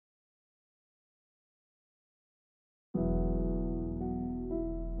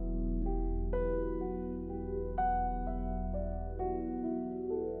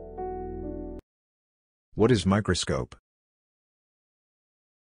What is microscope?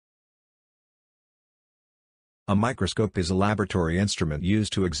 A microscope is a laboratory instrument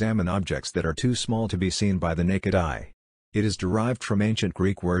used to examine objects that are too small to be seen by the naked eye. It is derived from ancient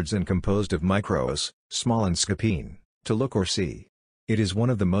Greek words and composed of micros, small, and skopine, to look or see. It is one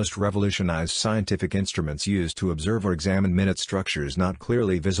of the most revolutionized scientific instruments used to observe or examine minute structures not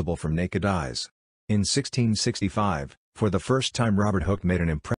clearly visible from naked eyes. In 1665, for the first time Robert Hooke made an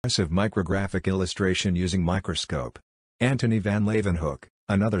impressive micrographic illustration using microscope. Antony van Leeuwenhoek,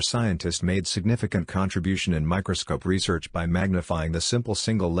 another scientist, made significant contribution in microscope research by magnifying the simple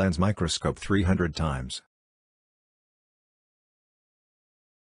single-lens microscope 300 times.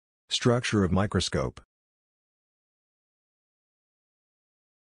 Structure of microscope.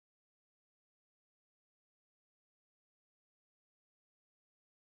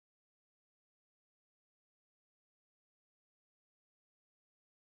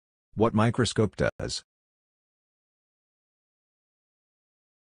 What microscope does?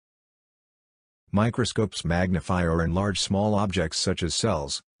 Microscopes magnify or enlarge small objects such as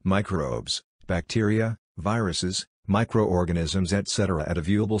cells, microbes, bacteria, viruses, microorganisms, etc. at a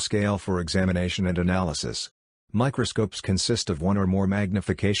viewable scale for examination and analysis. Microscopes consist of one or more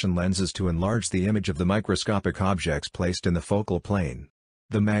magnification lenses to enlarge the image of the microscopic objects placed in the focal plane.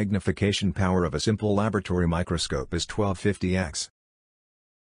 The magnification power of a simple laboratory microscope is 1250x.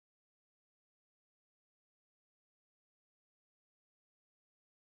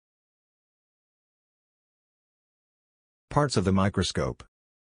 Parts of the microscope.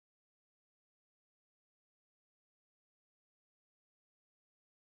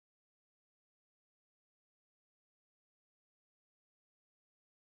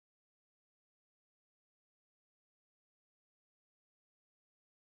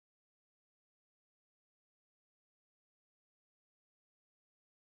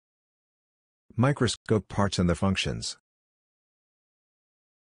 Microscope parts and the functions.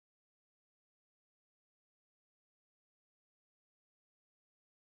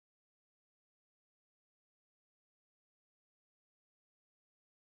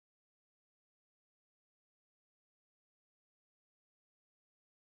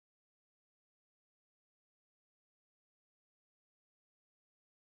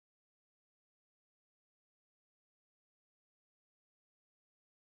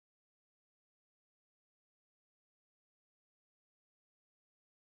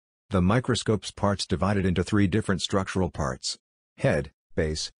 The microscope's parts divided into three different structural parts: head,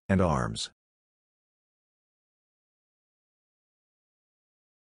 base, and arms.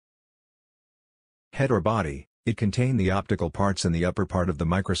 Head or body, it contains the optical parts in the upper part of the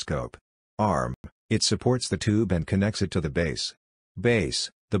microscope. Arm, it supports the tube and connects it to the base. Base,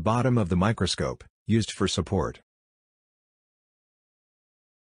 the bottom of the microscope, used for support.